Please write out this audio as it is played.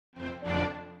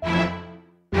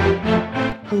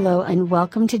Hello and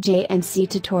welcome to JNC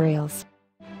Tutorials.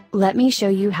 Let me show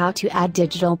you how to add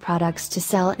digital products to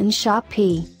sell in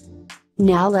Shopee.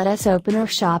 Now let us open our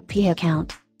Shopee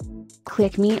account.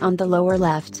 Click me on the lower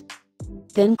left.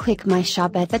 Then click My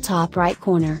Shop at the top right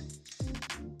corner.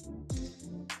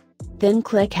 Then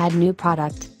click Add New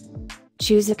Product.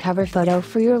 Choose a cover photo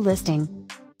for your listing.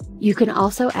 You can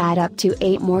also add up to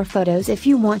 8 more photos if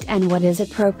you want and what is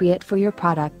appropriate for your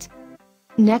product.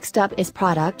 Next up is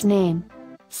product name.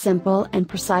 Simple and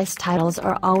precise titles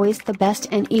are always the best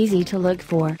and easy to look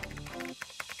for.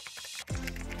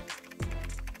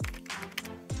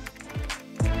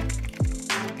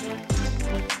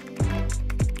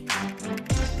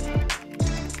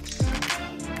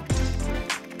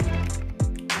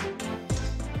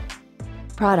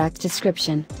 Product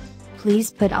description.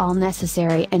 Please put all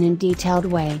necessary and in detailed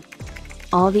way.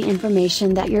 All the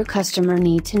information that your customer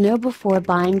need to know before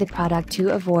buying the product to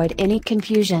avoid any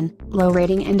confusion, low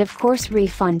rating and of course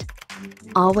refund.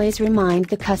 Always remind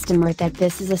the customer that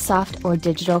this is a soft or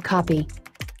digital copy.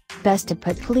 Best to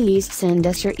put please send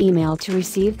us your email to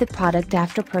receive the product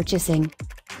after purchasing.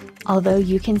 Although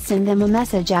you can send them a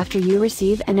message after you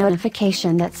receive a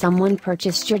notification that someone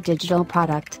purchased your digital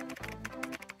product.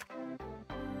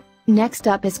 Next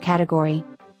up is category.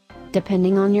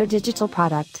 Depending on your digital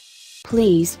product,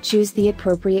 please choose the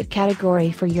appropriate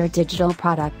category for your digital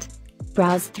product.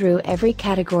 Browse through every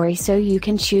category so you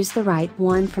can choose the right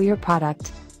one for your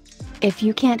product. If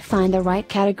you can't find the right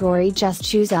category, just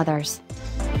choose others.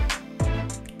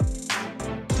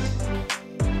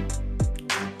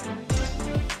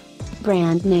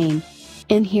 Brand name.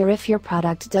 In here, if your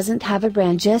product doesn't have a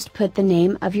brand, just put the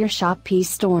name of your Shopee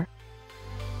store.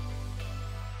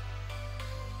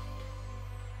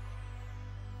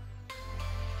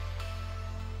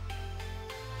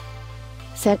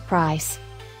 Set price.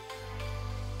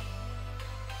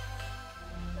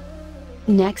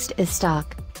 Next is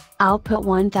stock. I'll put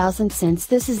 1000 since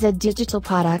this is a digital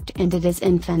product and it is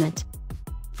infinite.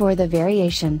 For the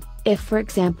variation, if for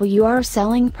example you are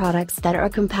selling products that are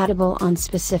compatible on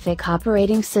specific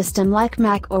operating system like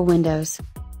Mac or Windows,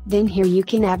 then here you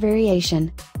can add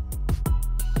variation.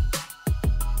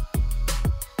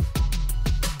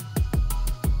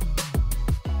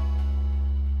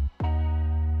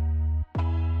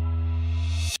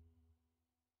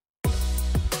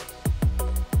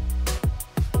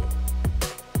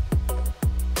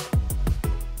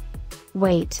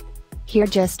 Weight. Here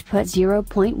just put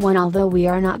 0.1 although we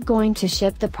are not going to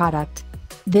ship the product.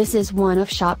 This is one of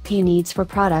Shopee needs for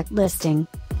product listing.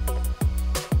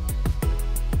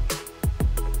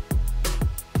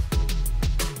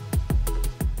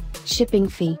 Shipping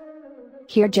fee.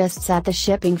 Here just set the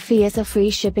shipping fee as a free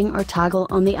shipping or toggle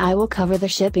on the I will cover the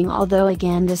shipping, although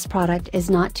again this product is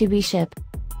not to be shipped.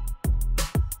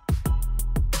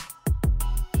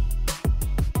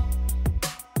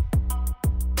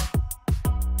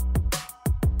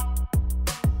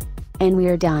 And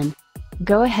we're done.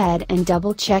 Go ahead and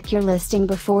double check your listing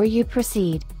before you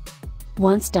proceed.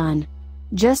 Once done,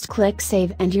 just click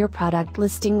save and your product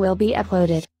listing will be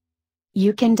uploaded.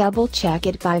 You can double check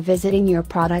it by visiting your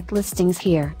product listings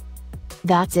here.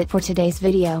 That's it for today's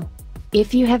video.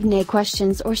 If you have any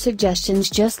questions or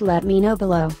suggestions, just let me know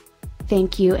below.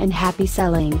 Thank you and happy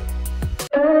selling.